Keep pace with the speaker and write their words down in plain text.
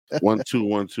1 2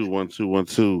 1 2 1 2 1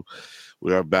 2.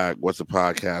 We are back. What's the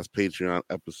podcast? Patreon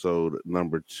episode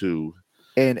number 2.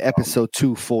 And episode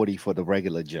 240 for the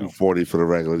regular Joe. 240 for the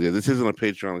regular. Yeah, this isn't a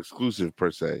Patreon exclusive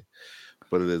per se,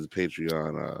 but it is a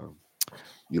Patreon.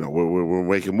 We're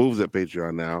making moves at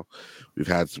Patreon now. We've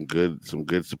had some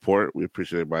good support. We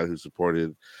appreciate everybody who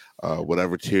supported.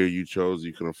 Whatever tier you chose,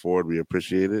 you can afford. We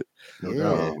appreciate it.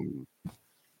 Yeah.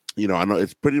 I know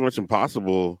it's pretty much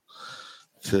impossible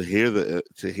to hear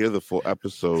the full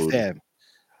episode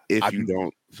if you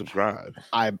don't subscribe.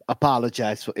 I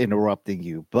apologize for interrupting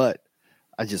you, but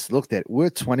I just looked at we're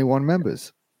 21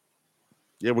 members.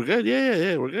 Yeah, we're good.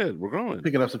 Yeah, we're good. We're growing.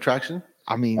 Picking up some traction.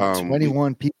 I mean,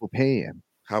 21 people paying.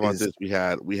 How about this? We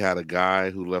had a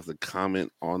guy who left a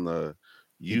comment on the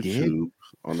YouTube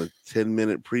on the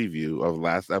 10-minute preview of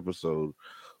last episode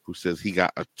who says he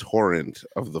got a torrent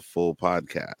of the full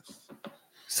podcast.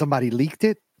 Somebody leaked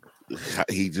it?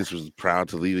 He just was proud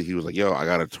to leave it. He was like, "Yo, I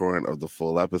got a torrent of the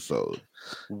full episode."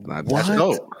 And That's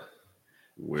dope.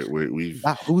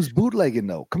 Who's bootlegging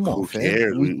though? Come on, who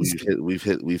cares? We've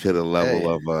hit a level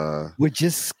of we're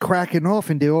just cracking off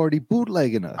and they're already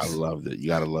bootlegging us. I loved it. You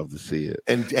gotta love to see it.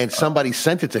 And somebody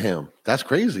sent it to him. That's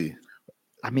crazy.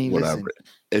 I mean, listen,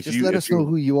 let us know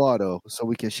who you are though, so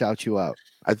we can shout you out.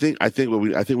 I think we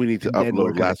need to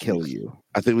upload last week.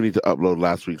 I think we need to upload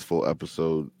last week's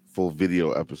full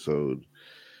video episode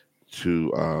to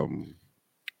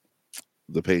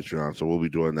the Patreon. So we'll be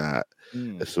doing that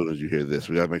as soon as you hear this.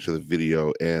 We got to make sure the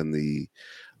video and the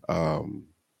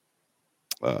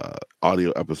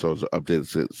audio episodes are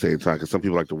updated at the same time, because some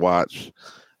people like to watch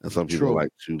and some people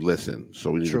like to listen. So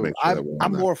we need to make sure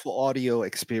I'm more for audio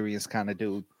experience kind of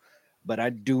dude, but I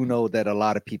do know that a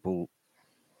lot of people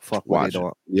fuck with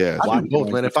it. Yeah, I do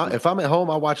both, man. If I'm at home,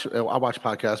 I watch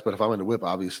podcasts, but if I'm in the whip,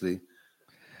 obviously.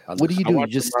 What do? You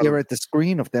just stare at the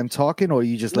screen of them talking, or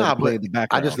you just let it play in the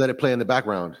background? I just let it play in the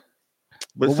background.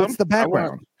 But what's the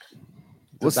background?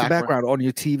 What's the background on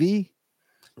your TV?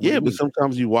 Yeah, but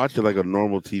sometimes you watch it like a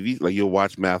normal TV. Like you'll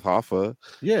watch Math Hoffa.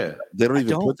 Yeah, they don't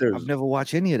even put theirs. I've never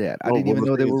watched any of that. I didn't even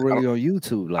know they were really on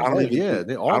YouTube. Like,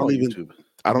 they're all on YouTube.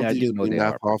 I don't think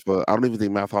Math Hoffa. I don't even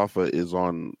think Math Hoffa is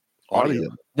on audio.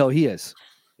 No, he is.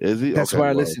 Is he? That's where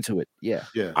I listen to it. Yeah.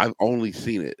 I've only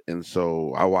seen it, and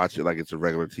so I watch it like it's a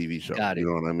regular TV show. Got it. You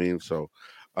know what I mean? So,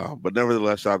 but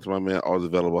nevertheless, shout out to my man. Always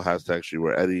available. Hashtag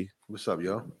Streetwear Eddie. What's up,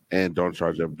 yo? And Don't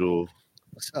Charge Abdul.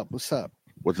 What's up?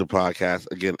 What's the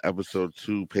podcast? Again, episode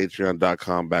 2,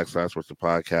 patreon.com/what's the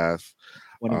podcast.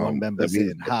 21 members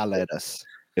in. Holla at us.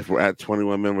 If we're at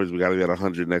 21 members, we got to be at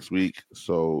 100 next week.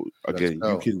 So again,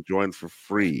 you can join for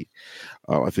free.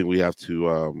 I think we have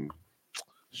to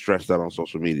stress that on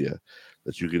social media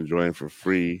that you can join for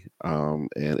free, and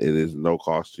it is no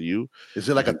cost to you. Is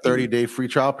it like a 30-day free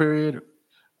trial period?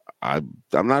 I'm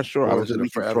not sure.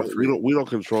 We don't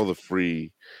control the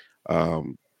free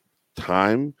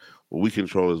time. What we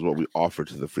control is what we offer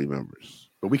to the free members.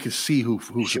 But we can see who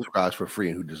subscribes for free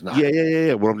and who does not.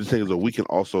 Yeah. What I'm just saying is that we can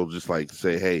also just like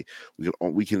say, hey,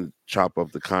 we can chop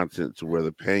up the content to where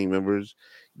the paying members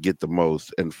get the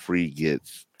most and free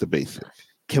gets the basic.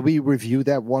 Can we review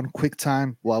that one quick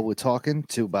time while we're talking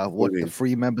about what the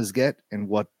free members get and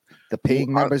what the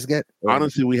paying members get?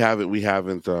 Honestly, we haven't.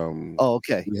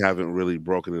 Okay. We haven't really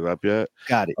broken it up yet.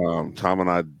 Got it. Tom and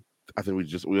I think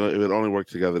it only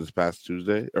worked together this past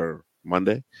Tuesday or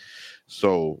Monday.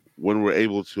 So when we're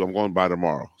able to, I'm going by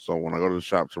tomorrow. So when I go to the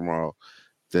shop tomorrow,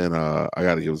 then I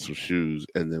got to give them some shoes,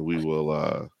 and then we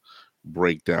will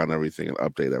break down everything and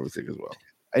update everything as well.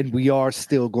 And we are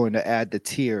still going to add the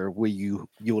tier where you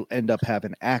will end up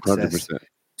having access 100%.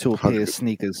 To a pair of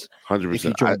sneakers 100%. if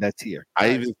you join that tier.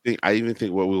 I even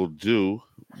think what we'll do,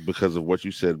 because of what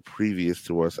you said previous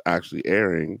to us actually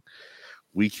airing,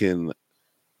 we can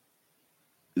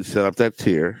set up that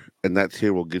tier, and that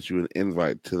tier will get you an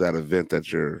invite to that event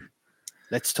that you're.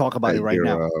 Let's talk about it right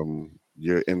now.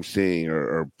 You're emceeing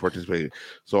or participating.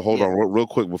 So hold on real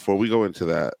quick before we go into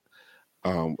that.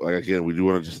 Again, we do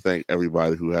want to just thank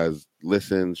everybody who has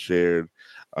listened, shared.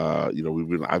 I've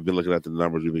been looking at the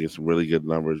numbers. We've been getting some really good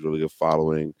numbers, really good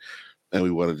following, and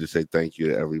we want to just say thank you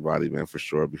to everybody, man, for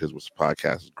sure, because this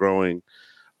podcast is growing,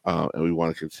 and we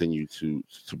want to continue to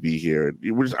be here.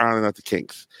 We're just ironing out the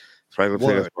kinks. It's probably going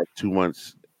to take us about 2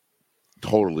 months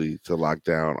totally to lock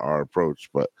down our approach,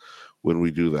 but when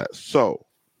we do that. So,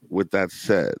 with that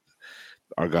said,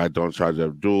 our guy Don't Charge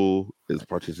Abdul is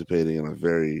participating in a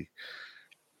very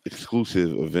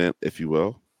exclusive event, if you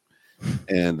will,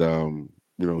 and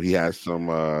he has some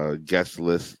guest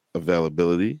list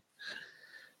availability.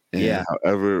 And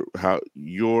however, how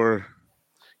you're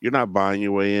not buying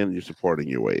your way in, you're supporting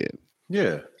your way in.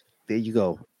 Yeah, there you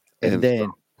go. and then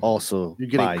also you're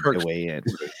getting buy perks. your way in.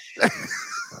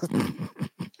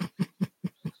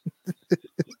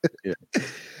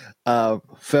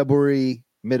 February,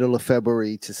 middle of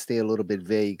February, to stay a little bit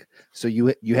vague. So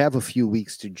you have a few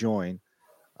weeks to join,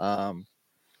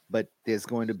 but there's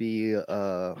going to be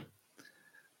an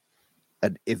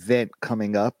event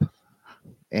coming up,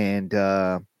 and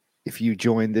if you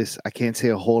join this, I can't say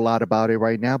a whole lot about it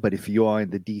right now, but if you are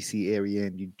in the DC area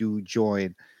and you do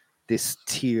join this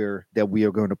tier that we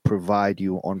are going to provide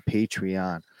you on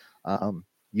Patreon,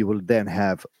 you will then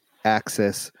have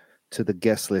access to the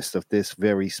guest list of this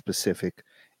very specific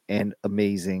and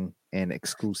amazing and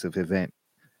exclusive event.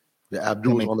 The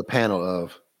Abdul's on the panel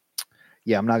of.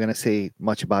 Yeah, I'm not going to say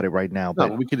much about it right now,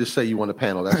 but we could just say you on the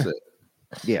panel. That's it.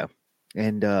 Yeah,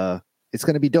 and it's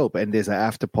going to be dope. And there's an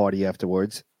after party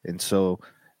afterwards, and so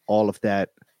all of that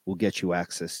will get you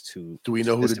access to. Do we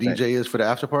know who the event. DJ is for the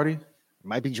after party?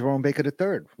 Might be Jerome Baker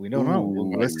III. We don't know.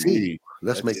 Let's see.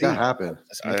 Let's make that happen.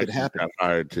 Let's make it happen. Got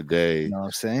hired today. You know what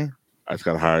I'm saying? I just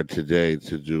got hired today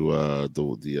to do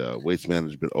the Waste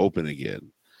Management Open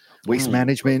again. Waste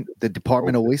Management, the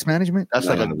Department of Waste Management. That's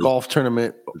like a golf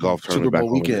tournament. Super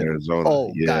Bowl weekend in Arizona.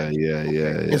 Oh, yeah.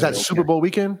 Is that Super Bowl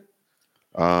weekend?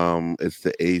 It's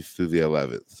the 8th through the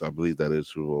 11th. So I believe that is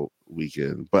Super Bowl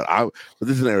weekend. But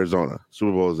this is in Arizona.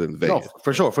 Super Bowl is in Vegas.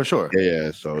 No, for sure. Yeah.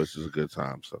 So it's just a good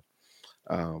time. So,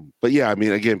 but yeah, I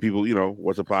mean, again, people,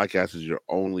 What's a Podcast is your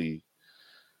only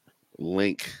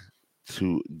link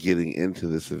to getting into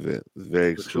this event. It's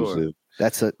very exclusive. Sure.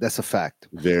 That's a fact.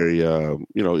 Very,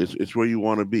 it's where you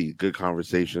want to be. Good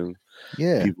conversation.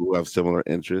 Yeah. People who have similar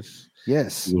interests.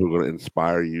 Yes. People who are going to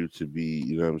inspire you to be,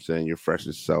 your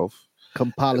freshest self.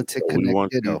 Come politic. We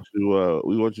want you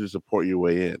to support your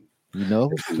way in.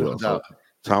 So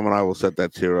Tom and I will set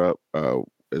that tier up. By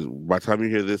the time you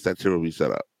hear this, that tier will be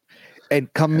set up.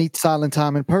 And come meet Silent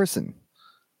Tom in person.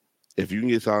 If you can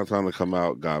get Silent Tom to come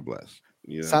out, God bless.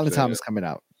 Silent Tom is coming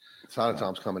out. Silent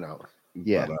Tom's coming out.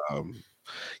 Yeah. But,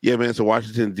 yeah, man. So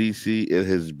Washington, D.C., it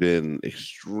has been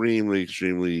extremely,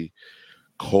 extremely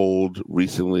cold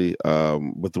recently.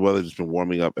 But the weather's just been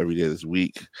warming up every day this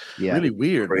week. Yeah. Really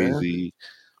weird, crazy. Man.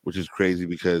 Which is crazy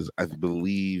because I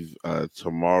believe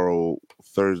tomorrow,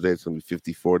 Thursday, it's going to be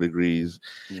 54 degrees.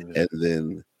 And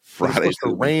then Friday. It's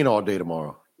supposed to rain all day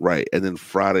tomorrow. Right. And then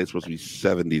Friday, it's supposed to be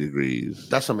 70 degrees.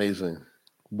 That's amazing.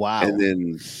 Wow. And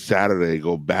then Saturday,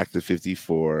 go back to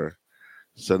 54.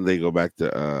 Sunday, go back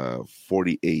to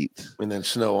 48. And then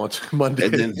snow on Monday.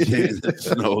 And then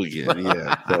snow again.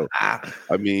 Yeah. So,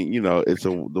 I mean, it's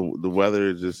the weather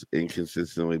is just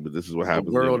inconsistently, but this is what happens.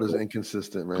 The world is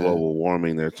inconsistent, man. Global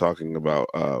warming. They're talking about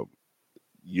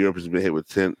Europe has been hit with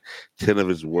 10 of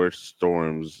its worst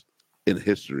storms in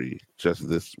history just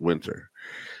this winter.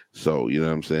 So, you know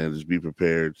what I'm saying? Just be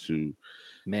prepared to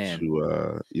get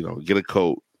a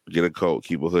coat,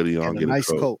 keep a hoodie on, get a nice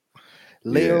coat.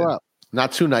 Layer up.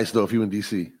 Not too nice though if you in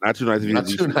DC. Not too nice if you in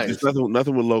DC. Too nice. Just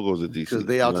nothing with logos in DC. Because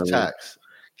they out to tax.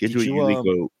 Get you a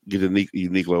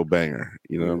unique little banger.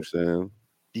 You know what I'm saying?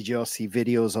 Did y'all see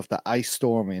videos of the ice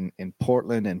storm in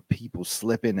Portland and people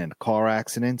slipping and car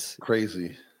accidents?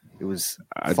 Crazy. It was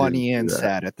funny and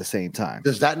sad at the same time.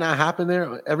 Does that not happen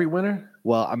there every winter?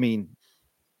 Well, I mean,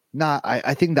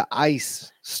 I think the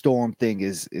ice storm thing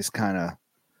is kind of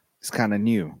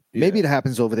new. Yeah. Maybe it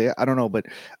happens over there. I don't know, but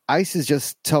ice is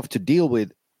just tough to deal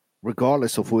with,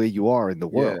 regardless of where you are in the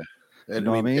world. Yeah. And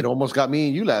I mean, it almost got me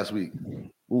and you last week.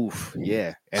 Oof,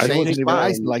 yeah. And it wasn't even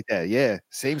ice like that. Yeah,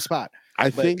 same spot. I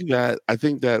think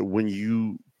that when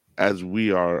you, as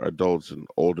we are adults and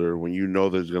older, when you know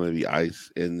there's going to be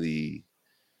ice in the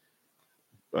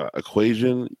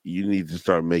equation, you need to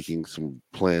start making some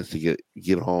plans to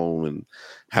get home and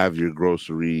have your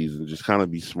groceries and just kind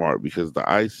of be smart, because the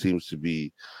ice seems to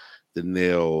be the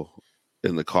nail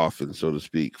in the coffin, so to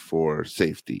speak, for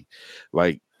safety.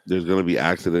 Like, there's going to be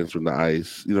accidents from the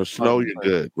ice. Snow, you're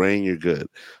good. Rain, you're good.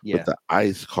 Yeah. But the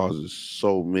ice causes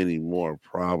so many more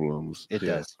problems. It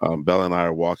does. Bella and I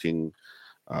are walking,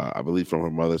 I believe, from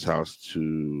her mother's house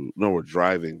we're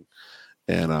driving,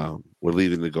 and we're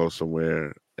leaving to go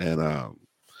somewhere. And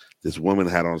this woman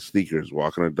had on sneakers,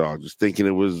 walking her dog, just thinking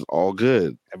it was all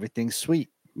good. Everything's sweet.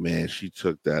 Man, she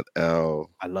took that L.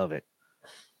 I love it.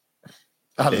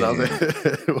 I love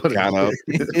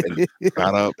it.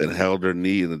 got up and held her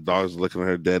knee, and the dog's looking at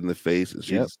her dead in the face, and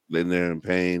she's in there in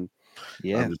pain.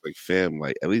 Yeah. I'm just like, fam,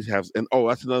 like, at least have. And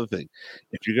that's another thing.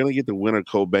 If you're gonna get the winter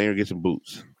coat banger, get some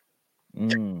boots. I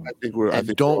think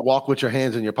don't walk with your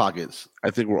hands in your pockets. I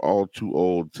think we're all too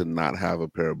old to not have a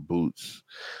pair of boots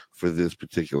for this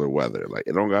particular weather. Like,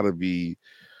 it don't gotta be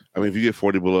I mean, if you get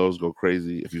 40 belows, go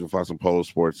crazy. If you can find some Polo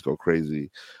Sports, go crazy.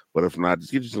 But if not,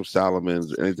 just get you some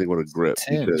Salomons or anything with a grip.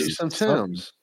 Tim's. Because Some Timbs.